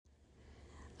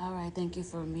All right, thank you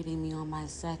for meeting me on my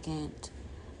second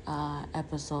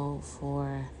episode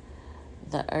for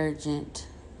the urgent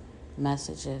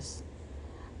messages.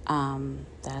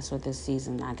 That's what this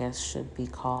season, I guess, should be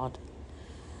called.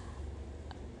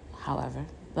 However,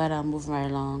 but moving right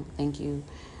along. Thank you,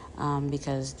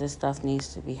 because this stuff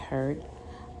needs to be heard.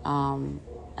 Um,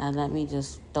 and let me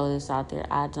just throw this out there: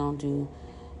 I don't do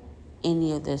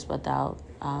any of this without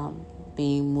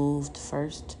being moved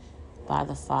first by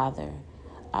the Father.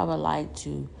 I would like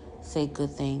to say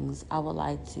good things. I would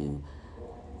like to,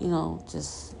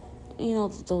 just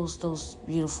those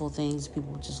beautiful things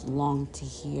people just long to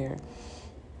hear.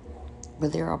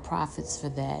 But there are prophets for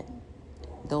that.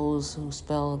 Those who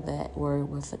spell that word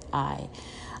with an I.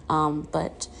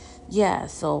 But yeah,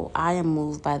 so I am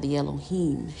moved by the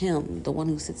Elohim, him, the one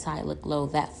who sits high, look low,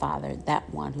 that Father, that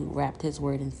one who wrapped his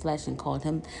word in flesh and called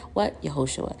him what?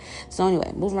 Yehoshua. So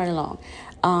anyway, moving right along.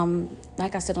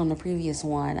 Like I said on the previous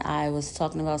one, I was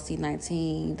talking about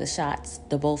C19, the shots,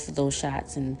 the both of those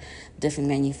shots, and different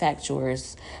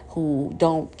manufacturers who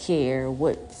don't care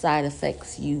what side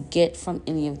effects you get from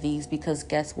any of these, because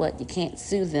guess what? You can't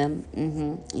sue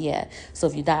them. Yeah. So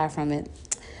if you die from it,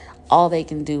 all they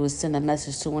can do is send a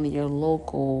message to one of your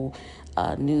local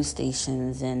news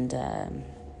stations and,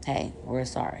 hey, we're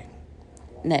sorry.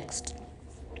 Next.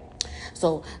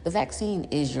 So the vaccine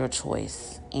is your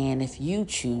choice. And if you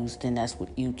choose, then that's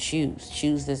what you choose.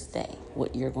 Choose this day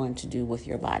what you're going to do with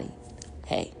your body.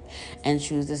 Hey. And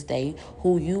choose this day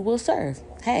who you will serve.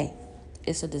 Hey.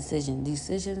 It's a decision.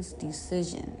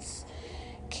 Decisions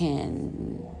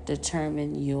can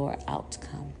determine your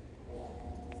outcome.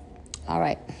 All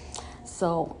right.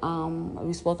 So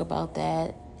we spoke about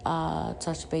that,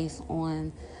 touch base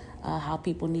on how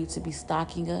people need to be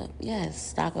stocking up. Yes,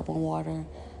 stock up on water,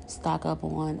 stock up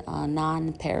on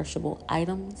non-perishable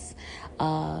items,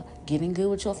 getting good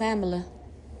with your family.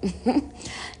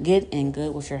 Get in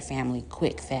good with your family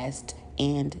quick, fast,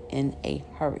 and in a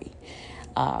hurry.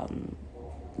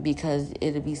 Because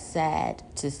it'll be sad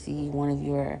to see one of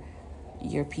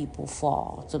your people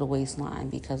fall to the waistline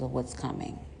because of what's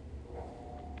coming.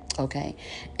 Okay,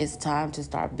 it's time to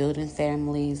start building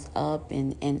families up,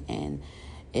 and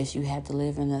if you have to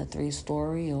live in a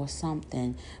 3-story or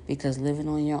something, because living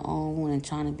on your own and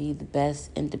trying to be the best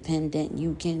independent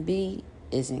you can be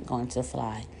isn't going to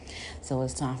fly. So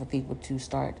it's time for people to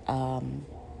start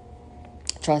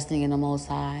trusting in the Most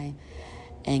High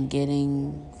and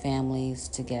getting families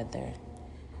together,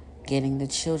 getting the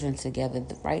children together.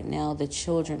 Right now, the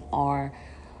children are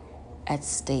at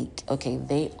stake. Okay,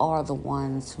 they are the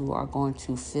ones who are going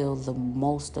to feel the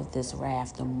most of this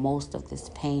wrath, the most of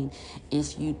this pain,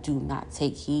 if you do not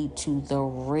take heed to the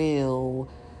real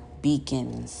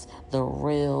beacons, the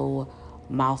real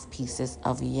mouthpieces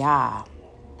of Yah.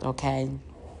 Okay,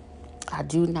 I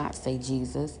do not say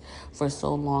Jesus. For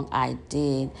so long I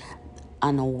did,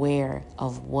 unaware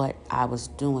of what I was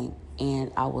doing,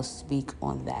 and I will speak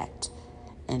on that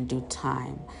in due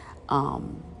time.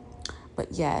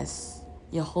 But yes,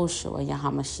 Yehoshua,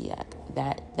 Yahamashiach,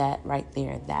 that right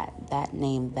there, that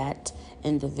name, that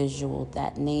individual,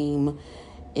 that name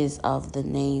is of the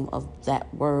name of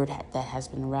that word that has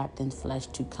been wrapped in flesh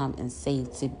to come and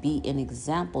save, to be an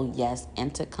example, yes,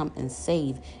 and to come and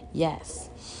save, yes.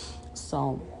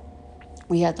 So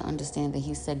we have to understand that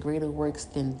he said greater works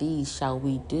than these shall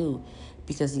we do,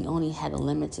 because he only had a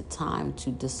limited time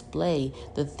to display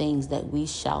the things that we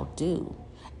shall do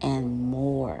and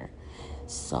more.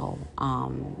 So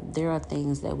there are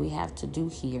things that we have to do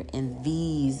here in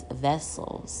these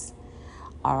vessels.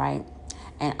 All right.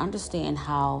 And understand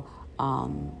how, I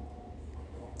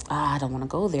don't want to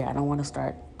go there. I don't want to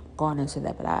start going into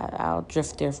that, but I'll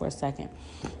drift there for a second.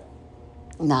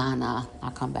 Nah,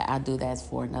 I'll come back. I'll do that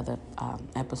for another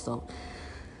episode.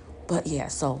 But yeah,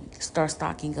 so start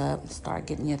stocking up, start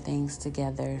getting your things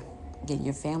together, getting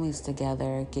your families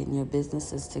together, getting your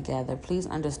businesses together. Please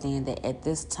understand that at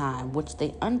this time, which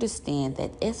they understand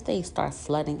that if they start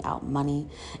flooding out money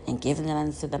and giving it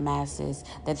unto the masses,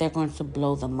 that they're going to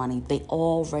blow the money. They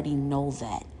already know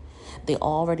that. They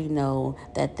already know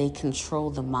that they control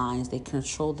the minds, they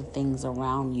control the things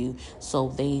around you. So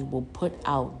they will put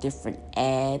out different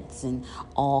ads and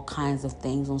all kinds of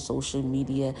things on social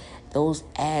media. Those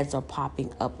ads are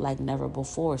popping up like never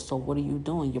before. So what are you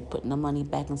doing? You're putting the money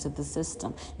back into the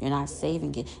system. You're not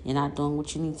saving it. You're not doing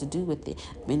what you need to do with it.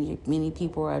 Many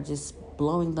people are just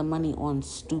blowing the money on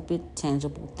stupid,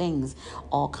 tangible things,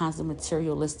 all kinds of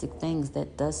materialistic things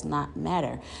that does not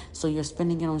matter. So you're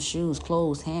spending it on shoes,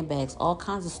 clothes, handbags, all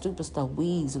kinds of stupid stuff,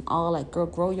 weaves and all that. Girl,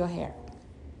 grow your hair.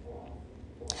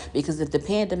 Because if the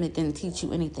pandemic didn't teach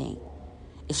you anything,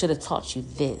 it should have taught you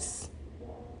this.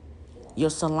 Your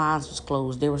salons was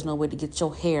closed. There was no way to get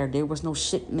your hair. There was no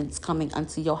shipments coming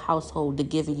unto your household to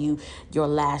give you your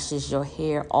lashes, your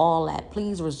hair, all that.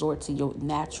 Please resort to your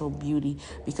natural beauty,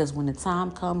 because when the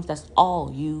time comes, that's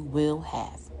all you will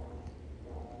have.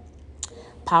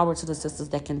 Power to the sisters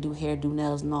that can do hair, do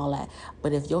nails, and all that.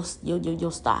 But if your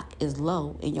stock is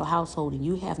low in your household and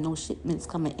you have no shipments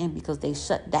coming in because they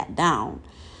shut that down,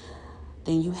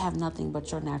 then you have nothing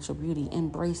but your natural beauty.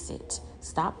 Embrace it.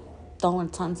 Stop throwing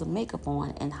tons of makeup on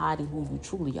and hiding who you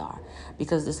truly are,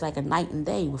 because it's like a night and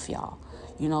day with y'all.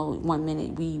 You know, one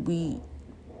minute we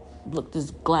look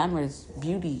this glamorous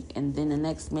beauty, and then the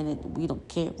next minute we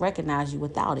can't recognize you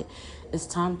without it. It's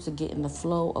time to get in the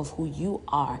flow of who you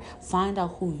are. Find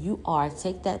out who you are.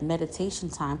 Take that meditation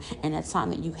time and that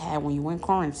time that you had when you were in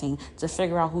quarantine to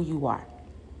figure out who you are.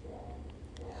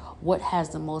 What has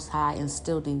the Most High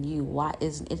instilled in you? Why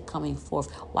isn't it coming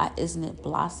forth? Why isn't it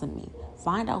blossoming?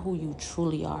 Find out who you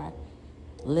truly are.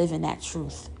 Live in that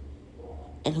truth.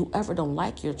 And whoever don't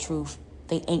like your truth,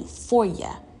 they ain't for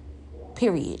ya.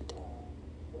 Period.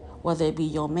 Whether it be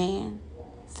your man,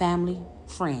 family,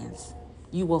 friends.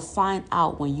 You will find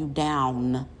out when you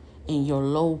down in your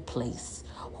low place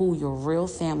who your real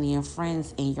family and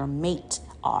friends and your mate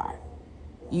are.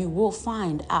 You will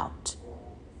find out.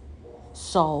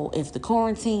 So if the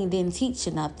quarantine didn't teach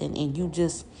you nothing and you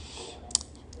just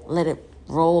let it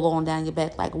roll on down your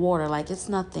back like water, like it's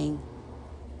nothing,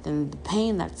 then the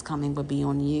pain that's coming would be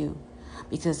on you.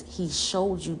 Because he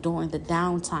showed you during the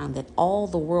downtime that all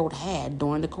the world had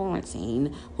during the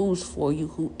quarantine who's for you,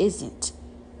 who isn't,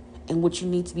 and what you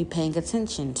need to be paying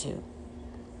attention to.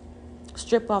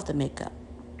 Strip off the makeup.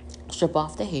 Strip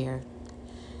off the hair.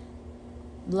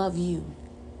 Love you.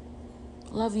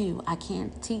 Love you. I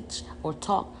can't teach or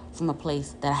talk from a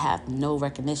place that I have no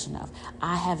recognition of.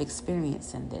 I have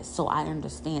experience in this, so I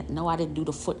understand. No, I didn't do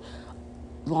the foot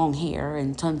long hair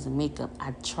and tons of makeup.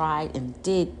 I tried and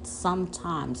did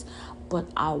sometimes,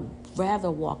 but I'd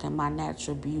rather walk in my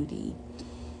natural beauty,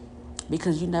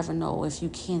 because you never know if you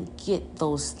can't get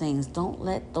those things. Don't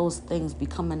let those things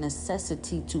become a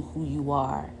necessity to who you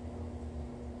are.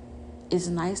 It's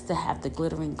nice to have the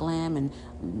glittering glam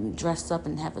and dress up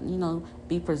and have,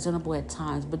 be presentable at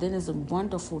times. But then it's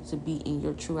wonderful to be in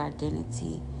your true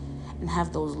identity and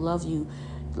have those love you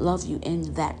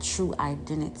in that true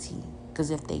identity.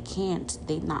 Because if they can't,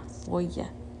 they not for you.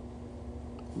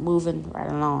 Moving right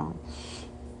along.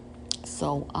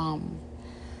 So,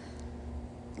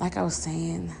 like I was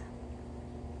saying,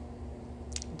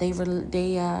 they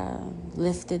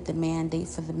lifted the mandate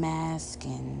for the mask,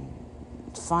 and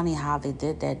funny how they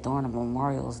did that during the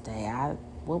Memorial's Day.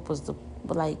 What was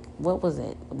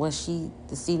it? Was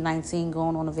the C-19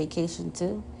 going on a vacation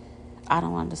too? I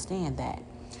don't understand that.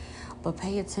 But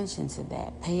pay attention to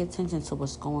that. Pay attention to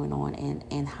what's going on,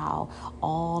 and how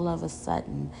all of a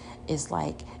sudden it's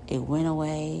like it went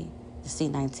away. The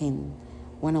C-19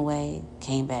 went away,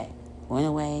 came back. Went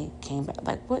away, came back.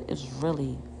 Like, what is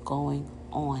really going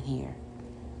on here?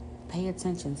 Pay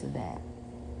attention to that.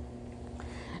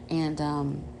 And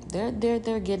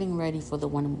they're getting ready for the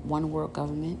one world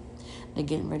government. They're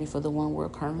getting ready for the one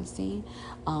world currency,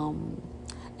 and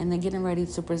they're getting ready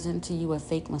to present to you a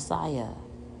fake Messiah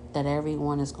that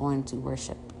everyone is going to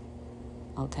worship.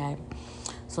 Okay,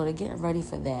 so they're getting ready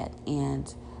for that,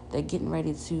 and they're getting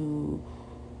ready to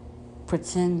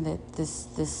pretend that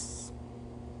this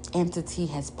entity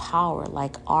has power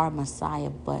like our Messiah,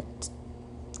 but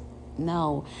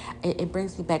no, it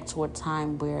brings me back to a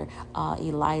time where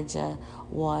Elijah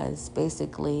was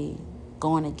basically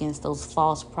going against those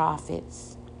false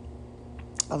prophets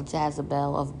of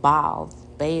Jezebel, of Baal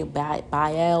or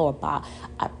Baal.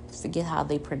 I forget how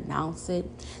they pronounce it.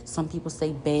 Some people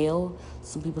say Baal,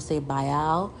 some people say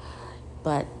Baal,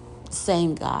 but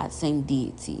same God, same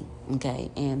deity,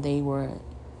 okay? And they were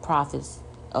prophets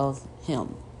of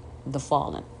him, the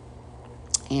fallen.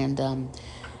 And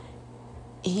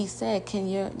he said, can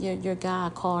your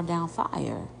God call down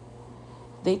fire?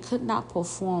 They could not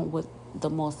perform what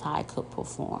the Most High could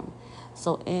perform.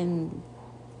 So in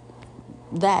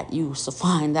that, you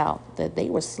find out that they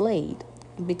were slayed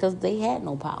because they had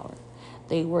no power.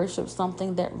 They worshiped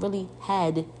something that really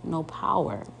had no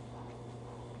power.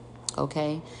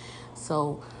 Okay?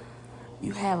 So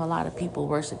you have a lot of people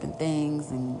worshiping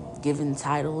things and giving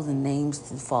titles and names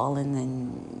to fallen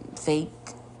and fake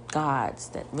gods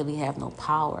that really have no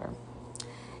power.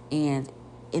 And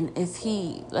if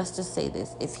he, let's just say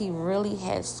this, if he really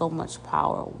had so much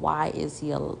power, why is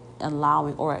he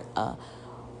allowing or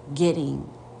getting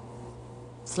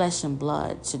flesh and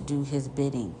blood to do his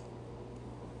bidding?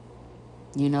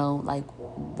 You know, like,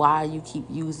 why you keep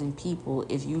using people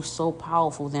if you're so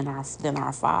powerful than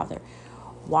our Father?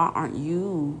 Why aren't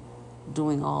you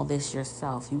doing all this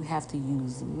yourself? You have to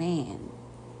use man.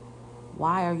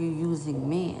 Why are you using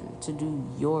man to do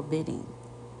your bidding?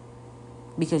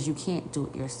 Because you can't do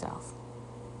it yourself.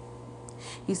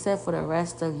 He said, for the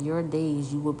rest of your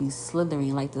days, you will be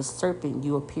slithering like the serpent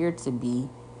you appeared to be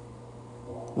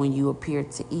when you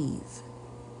appeared to Eve.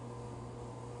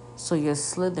 So you're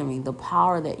slithering. The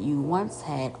power that you once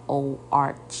had, O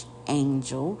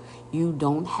archangel, you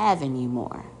don't have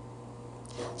anymore.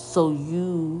 So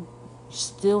you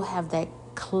still have that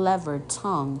clever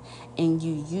tongue, and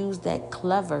you use that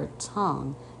clever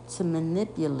tongue to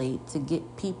manipulate, to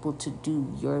get people to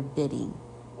do your bidding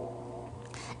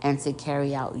and to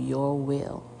carry out your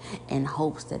will in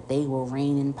hopes that they will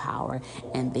reign in power,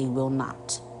 and they will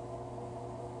not.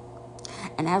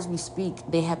 And as we speak,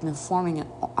 they have been forming an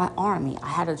army. I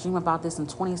had a dream about this in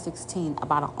 2016,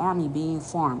 about an army being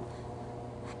formed.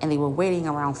 And they were waiting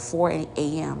around 4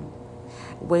 a.m.,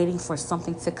 waiting for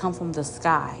something to come from the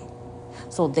sky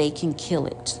so they can kill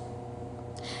it.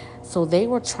 So they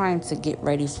were trying to get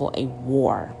ready for a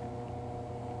war.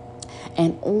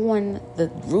 And on the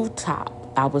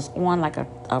rooftop, I was on like a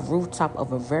rooftop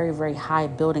of a very, very high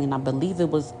building. And I believe it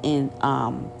was in,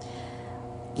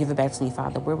 give it back to me,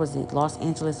 Father. Where was it? Los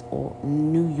Angeles or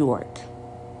New York?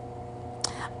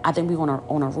 I think we were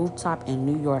on a rooftop in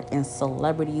New York, and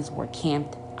celebrities were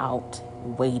camped out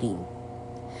waiting.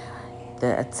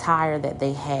 The attire that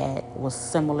they had was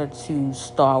similar to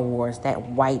Star Wars, that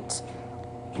white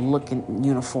looking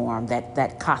uniform,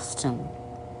 that costume.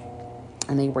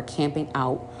 And they were camping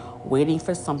out, waiting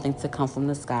for something to come from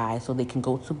the sky so they can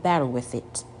go to battle with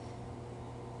it.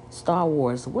 Star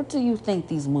Wars, what do you think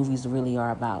these movies really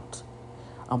are about?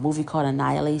 A movie called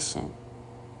Annihilation.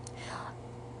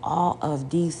 All of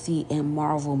DC and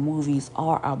Marvel movies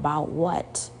are about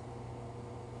what?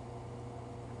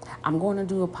 I'm going to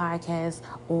do a podcast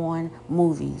on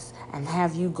movies and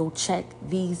have you go check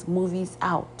these movies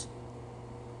out.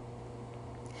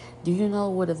 Do you know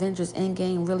what Avengers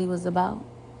Endgame really was about?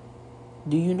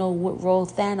 Do you know what role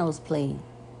Thanos played?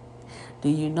 Do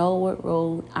you know what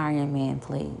role Iron Man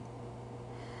played?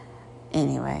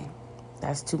 Anyway,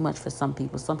 that's too much for some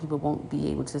people. Some people won't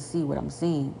be able to see what I'm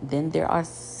seeing. Then there are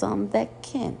some that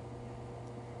can.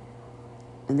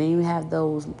 And then you have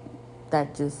those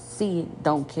that just see it,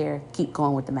 don't care, keep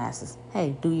going with the masses.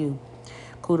 Hey, do you.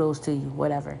 Kudos to you,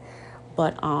 whatever.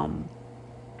 But I'm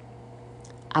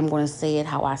going to say it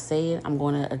how I say it. I'm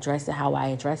going to address it how I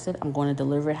address it. I'm going to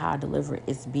deliver it how I deliver it.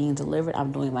 It's being delivered.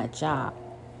 I'm doing my job.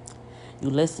 You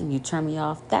listen, you turn me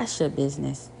off. That's your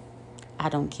business. I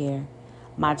don't care.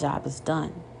 My job is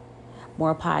done.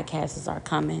 More podcasts are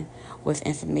coming with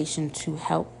information to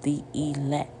help the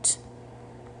elect.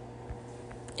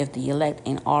 If the elect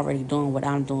ain't already doing what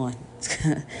I'm doing,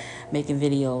 making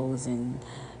videos and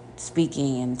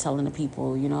speaking and telling the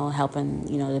people, helping,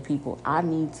 the people. I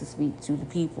need to speak to the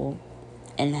people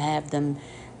and have them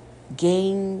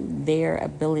gain their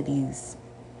abilities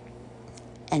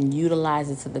and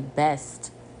utilize it to the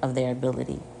best of their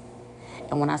ability.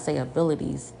 And when I say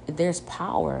abilities, there's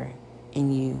power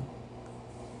in you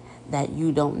that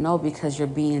you don't know because you're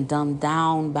being dumbed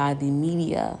down by the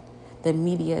media. The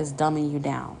media is dumbing you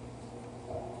down.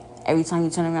 Every time you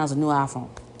turn around, it's a new iPhone.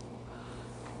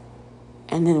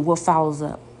 And then what follows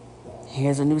up?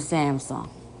 Here's a new Samsung.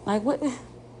 Like, what?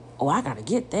 Oh, I gotta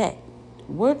get that.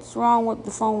 What's wrong with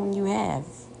the phone you have?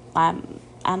 I'm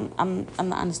not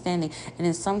understanding. And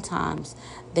then sometimes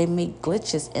they make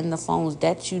glitches in the phones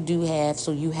that you do have,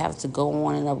 so you have to go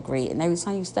on and upgrade. And every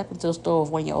time you step into a store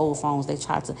with one of your old phones, they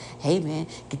try to, hey man,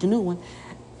 get the new one.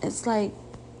 It's like,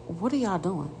 what are y'all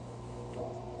doing?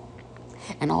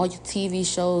 And all your TV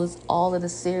shows, all of the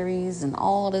series, and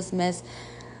all this mess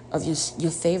of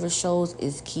your favorite shows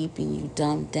is keeping you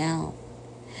dumbed down.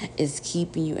 It's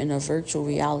keeping you in a virtual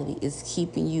reality. It's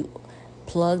keeping you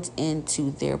plugged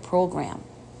into their program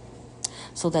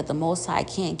so that the Most High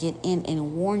can't get in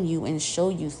and warn you and show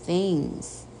you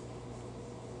things.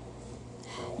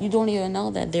 You don't even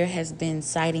know that there has been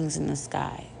sightings in the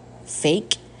sky,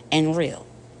 fake and real.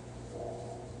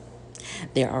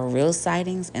 There are real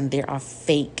sightings and there are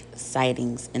fake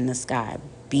sightings in the sky.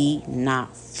 Be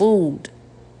not fooled.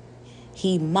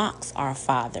 He mocks our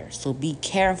Father, so be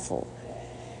careful.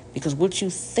 Because what you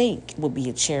think will be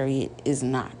a chariot is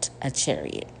not a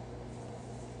chariot.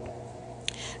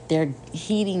 They're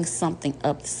heating something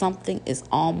up. Something is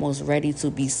almost ready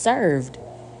to be served.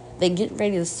 They get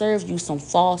ready to serve you some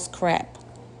false crap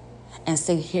and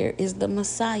say, here is the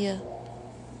Messiah.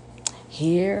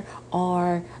 Here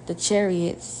are the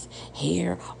chariots.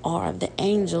 Here are the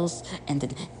angels, and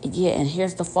and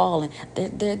here's the fallen.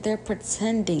 They're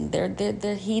pretending.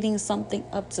 They're heating something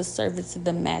up to serve it to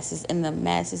the masses, and the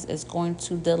masses is going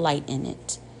to delight in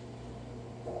it.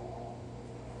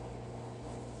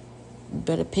 You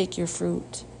better pick your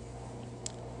fruit.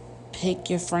 Pick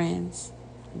your friends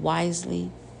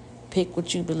wisely. Pick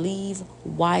what you believe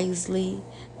wisely.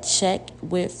 Check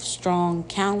with strong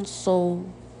counsel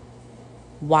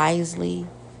wisely.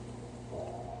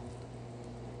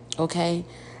 Okay?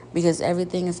 Because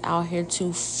everything is out here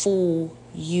to fool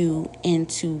you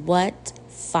into what?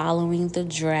 Following the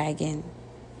dragon.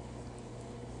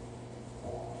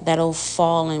 That old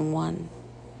fallen one.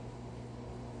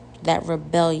 That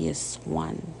rebellious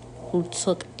one who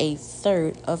took a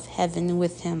third of heaven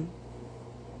with him.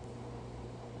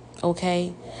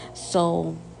 Okay?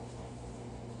 So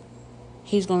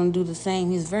he's going to do the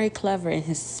same. He's very clever in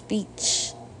his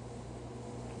speech.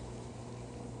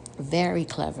 Very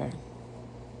clever.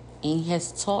 And he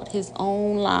has taught his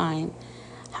own line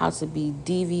how to be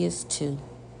devious too.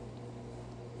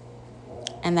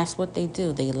 And that's what they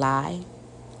do. They lie.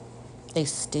 They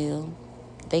steal.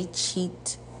 They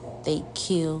cheat. They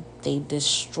kill. They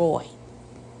destroy.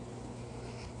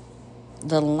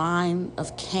 The line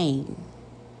of Cain.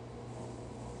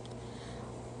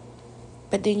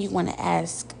 But then you want to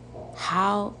ask,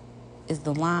 how is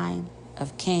the line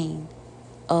of Cain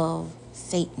of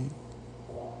Satan?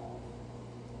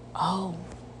 Oh.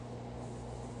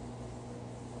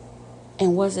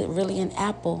 And was it really an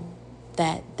apple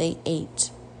that they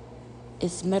ate?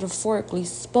 It's metaphorically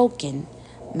spoken,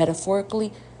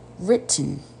 metaphorically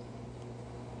written.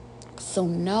 So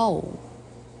no,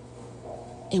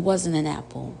 it wasn't an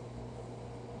apple.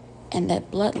 And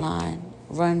that bloodline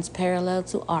runs parallel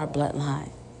to our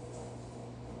bloodline.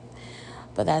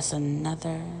 But that's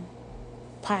another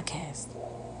podcast,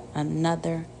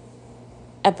 another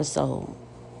episode.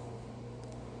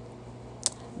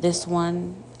 This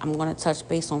one, I'm going to touch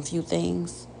base on a few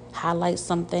things, highlight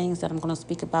some things that I'm going to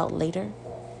speak about later.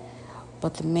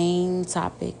 But the main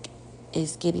topic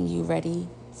is getting you ready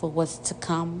for what's to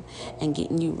come and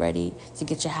getting you ready to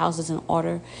get your houses in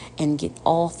order and get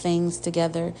all things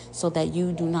together so that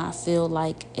you do not feel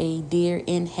like a deer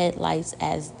in headlights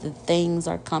as the things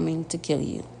are coming to kill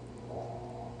you.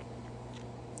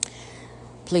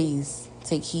 Please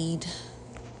take heed.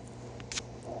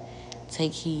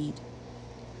 Take heed.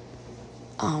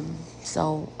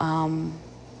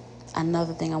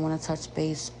 Another thing I want to touch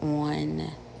base on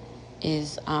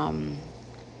is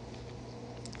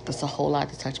there's a whole lot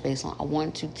to touch base on. I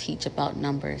want to teach about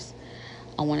numbers.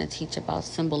 I want to teach about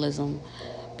symbolism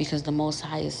because the Most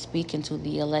High is speaking to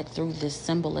the elect through this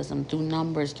symbolism, through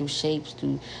numbers, through shapes,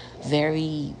 through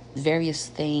various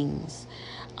things,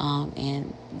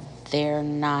 and they're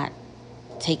not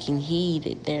taking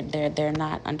heed. They're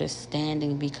not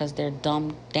understanding because they're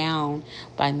dumbed down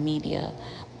by media.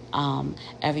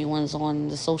 Everyone's on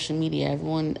the social media.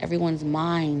 Everyone's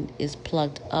mind is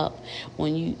plugged up.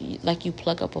 When you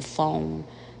plug up a phone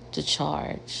to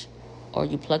charge, or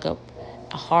you plug up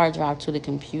a hard drive to the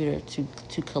computer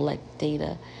to collect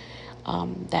data.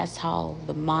 That's how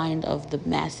the mind of the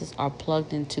masses are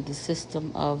plugged into the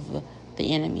system of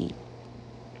the enemy.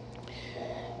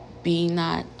 Be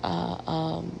not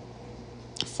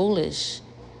foolish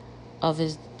of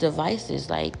his devices.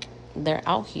 Like, they're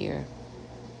out here.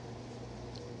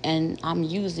 And I'm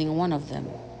using one of them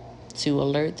to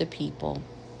alert the people.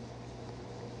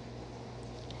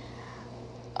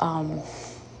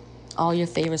 All your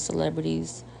favorite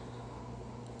celebrities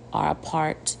are a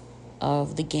part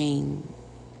of the game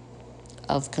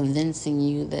of convincing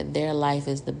you that their life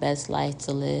is the best life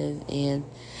to live, and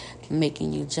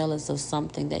making you jealous of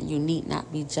something that you need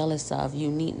not be jealous of.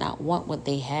 You need not want what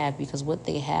they have, because what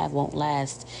they have won't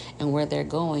last, and where they're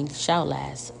going shall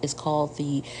last. It's called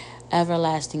the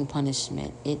everlasting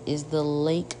punishment. It is the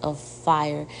lake of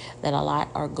fire that a lot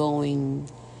are going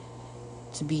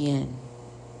to be in.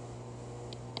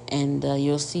 And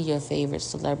you'll see your favorite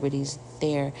celebrities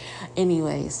there.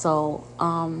 Anyway, so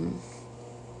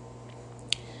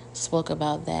spoke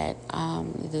about that.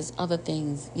 There's other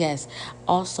things. Yes,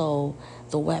 also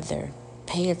the weather.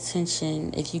 Pay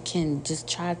attention. If you can, just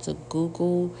try to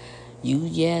Google.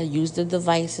 Use the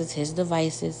devices, his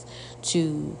devices,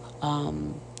 to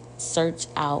search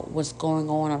out what's going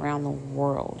on around the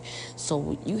world.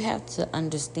 So you have to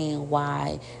understand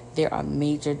why there are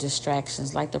major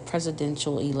distractions. Like the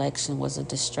presidential election was a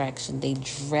distraction. They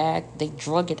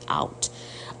drug it out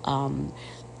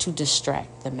to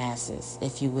distract the masses,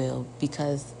 if you will,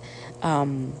 because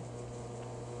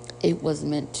it was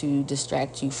meant to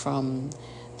distract you from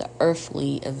the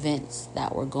earthly events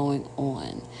that were going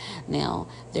on. Now,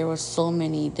 there were so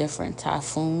many different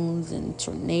typhoons and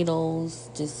tornadoes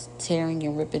just tearing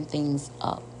and ripping things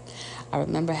up. I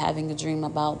remember having a dream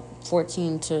about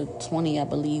 14 to 20, I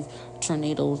believe,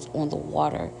 tornadoes on the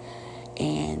water,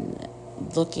 and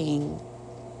looking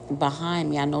behind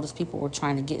me, I noticed people were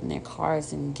trying to get in their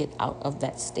cars and get out of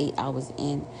that state I was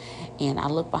in. And I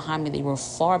looked behind me; they were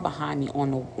far behind me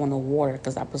on the water,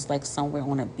 because I was like somewhere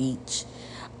on a beach,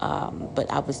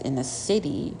 but I was in a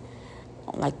city,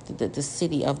 like the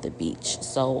city of the beach.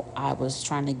 So I was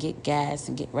trying to get gas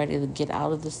and get ready to get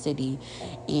out of the city,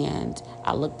 and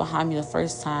I looked behind me the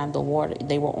first time. They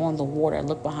were on the water. I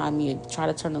looked behind me and tried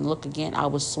to turn and look again. I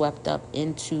was swept up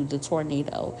into the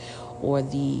tornado, or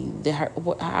the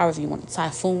however you want,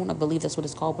 typhoon, I believe that's what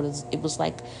it's called, but it was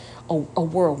like a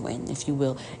whirlwind, if you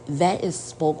will. That is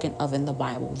spoken of in the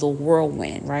Bible, the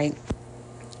whirlwind, right?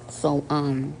 So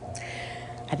I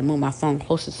had to move my phone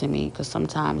closer to me, because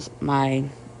sometimes my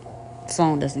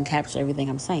phone doesn't capture everything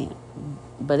I'm saying.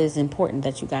 But it's important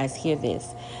that you guys hear this.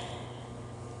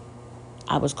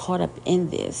 I was caught up in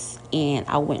this, and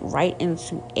I went right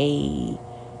into a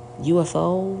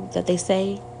UFO, that they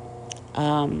say,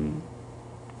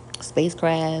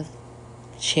 spacecraft,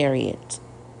 chariot.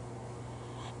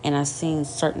 And I seen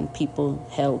certain people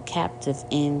held captive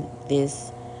in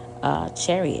this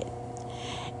chariot,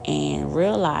 and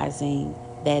realizing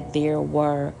that there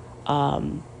were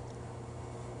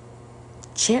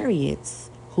chariots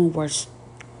who were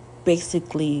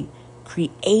basically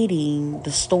creating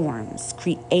the storms,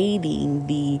 creating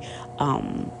the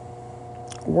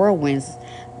whirlwinds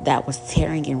that was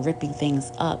tearing and ripping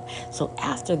things up. So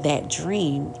after that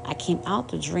dream, I came out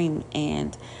the dream,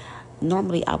 and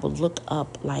normally I would look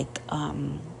up like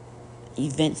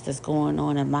events that's going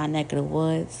on in my neck of the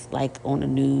woods, like on the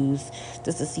news,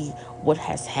 just to see what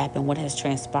has happened, what has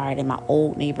transpired in my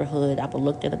old neighborhood. I would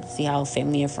look it up to see how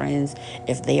family and friends,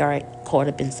 if they are caught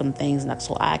up in some things,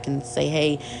 so I can say,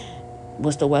 hey,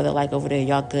 what's the weather like over there?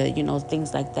 Y'all good?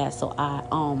 Things like that. So I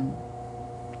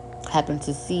happened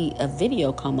to see a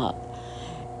video come up,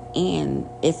 and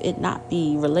if it not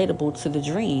be relatable to the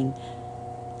dream,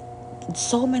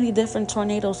 so many different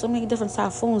tornadoes, so many different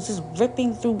typhoons just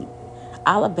ripping through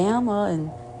Alabama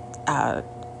and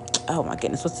oh my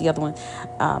goodness, what's the other one?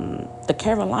 The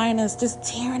Carolinas, just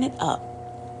tearing it up,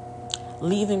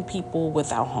 leaving people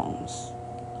without homes.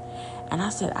 And I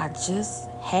said, I just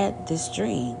had this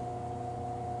dream.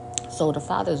 So the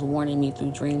Father's warning me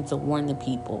through dreams to warn the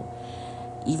people,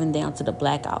 even down to the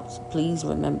blackouts. Please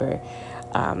remember,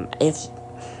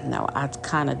 I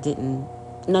kind of didn't.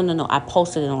 No. I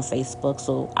posted it on Facebook,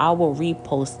 so I will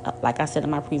repost. Like I said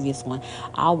in my previous one,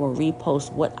 I will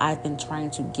repost what I've been trying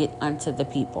to get unto the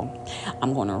people.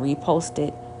 I'm going to repost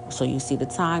it, so you see the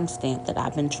timestamp that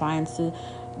I've been trying to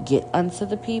get unto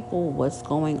the people what's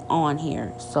going on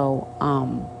here. So,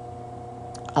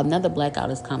 another blackout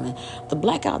is coming. The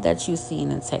blackout that you've seen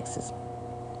in Texas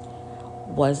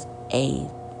was a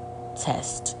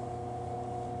test.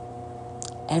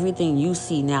 Everything you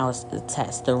see now is a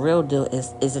test. The real deal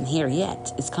isn't here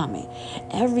yet. It's coming.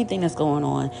 Everything that's going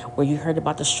on, where you heard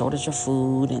about the shortage of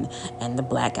food and the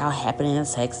blackout happening in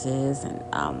Texas,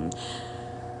 and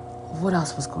what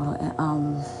else was going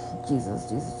on?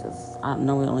 Jesus. I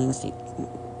know we don't even see.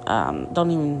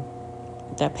 Don't even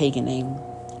that pagan name.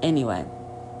 Anyway,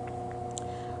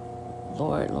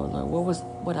 Lord.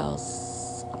 What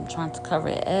else? I'm trying to cover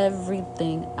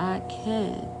everything I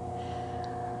can.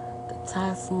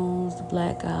 Typhoons, the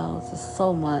blackouts, there's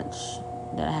so much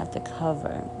that I have to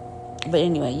cover. But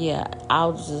anyway, yeah,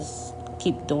 I'll just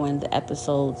keep doing the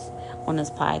episodes on this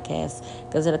podcast,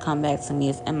 because it'll come back to me.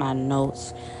 It's in my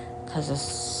notes, because there's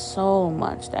so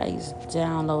much that he's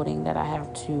downloading that I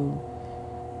have to.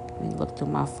 Let me look through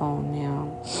my phone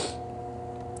now.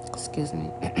 Excuse me.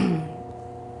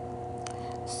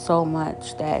 So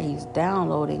much that he's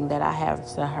downloading that I have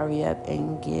to hurry up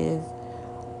and give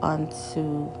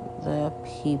unto the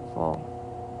people.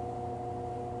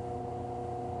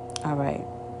 All right.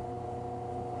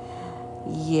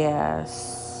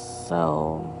 Yes.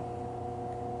 So.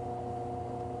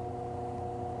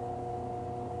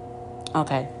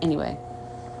 Okay. Anyway,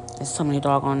 there's so many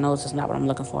doggone notes. It's not what I'm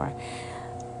looking for.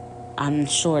 I'm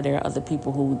sure there are other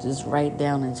people who just write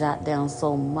down and jot down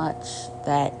so much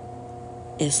that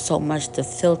is so much to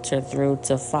filter through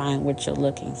to find what you're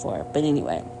looking for. But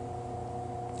anyway.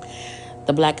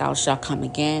 The blackout shall come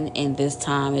again, and this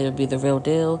time it'll be the real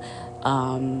deal.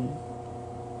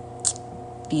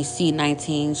 The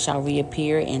C-19 shall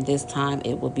reappear, and this time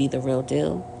it will be the real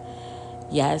deal.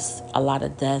 Yes, a lot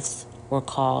of deaths were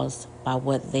caused by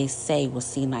what they say was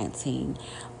C19,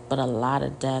 but a lot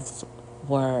of deaths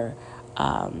were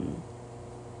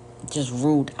just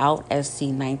ruled out as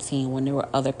C19 when there were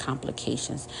other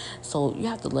complications. So you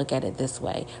have to look at it this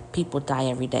way. People die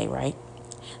every day, right?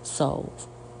 So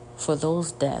for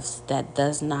those deaths that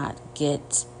does not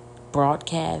get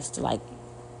broadcast, like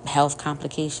health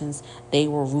complications, they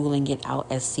were ruling it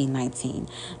out as C19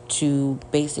 to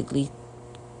basically,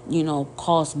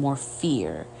 cause more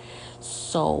fear.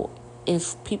 So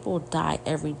if people die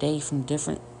every day from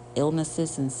different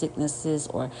illnesses and sicknesses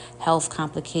or health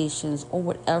complications or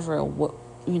whatever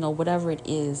it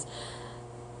is,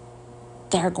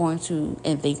 they're going to,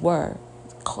 and they were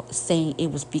saying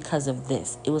it was because of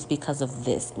this, it was because of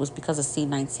this, it was because of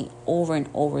C19. Over and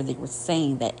over they were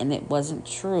saying that, and it wasn't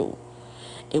true.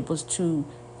 It was to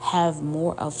have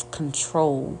more of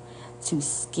control, to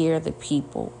scare the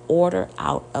people, order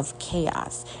out of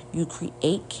chaos. You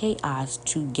create chaos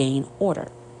to gain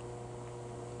order.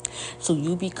 So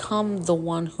you become the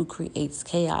one who creates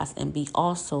chaos and be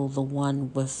also the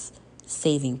one with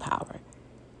saving power.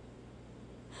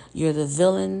 You're the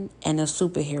villain and a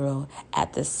superhero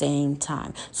at the same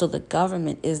time. So the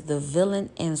government is the villain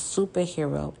and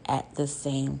superhero at the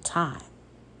same time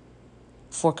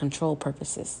for control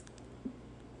purposes.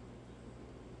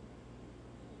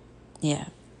 Yeah.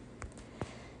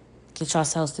 Get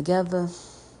yourselves together,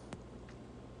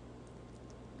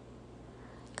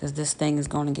 because this thing is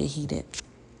going to get heated.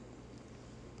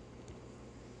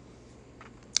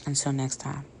 Until next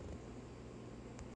time.